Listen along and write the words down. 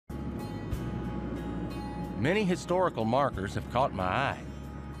Many historical markers have caught my eye.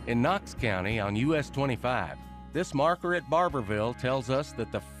 In Knox County on US 25, this marker at Barbourville tells us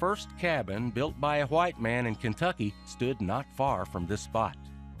that the first cabin built by a white man in Kentucky stood not far from this spot.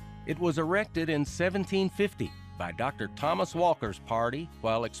 It was erected in 1750 by Dr. Thomas Walker's party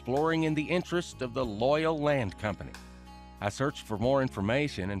while exploring in the interest of the Loyal Land Company. I searched for more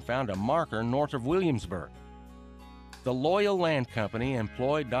information and found a marker north of Williamsburg. The Loyal Land Company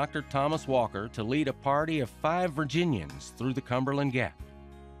employed Dr. Thomas Walker to lead a party of 5 Virginians through the Cumberland Gap.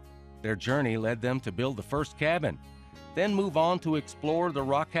 Their journey led them to build the first cabin, then move on to explore the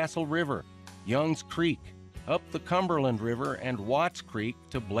Rockcastle River, Young's Creek, up the Cumberland River, and Watts Creek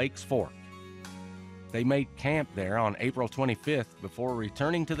to Blake's Fork. They made camp there on April 25th before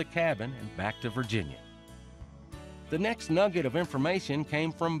returning to the cabin and back to Virginia. The next nugget of information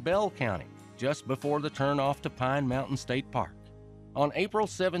came from Bell County, just before the turnoff to Pine Mountain State Park. On April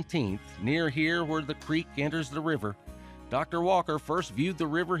 17th, near here where the creek enters the river, Dr. Walker first viewed the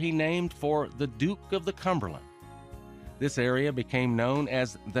river he named for the Duke of Cumberland. This area became known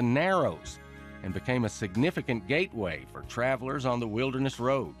as the Narrows and became a significant gateway for travelers on the Wilderness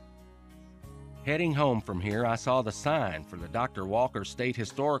Road. Heading home from here, I saw the sign for the Dr. Walker State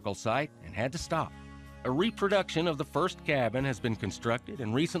Historical Site and had to stop. A reproduction of the first cabin has been constructed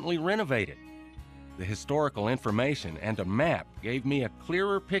and recently renovated. The historical information and a map gave me a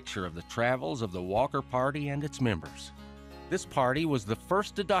clearer picture of the travels of the Walker party and its members. This party was the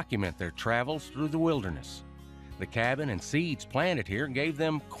first to document their travels through the wilderness. The cabin and seeds planted here gave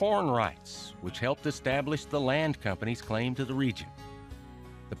them corn rights, which helped establish the land company's claim to the region.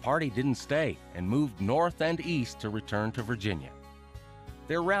 The party didn't stay and moved north and east to return to Virginia.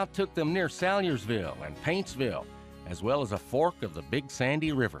 Their route took them near Salyersville and Paintsville, as well as a fork of the Big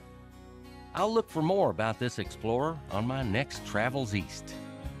Sandy River. I'll look for more about this explorer on my next travels east.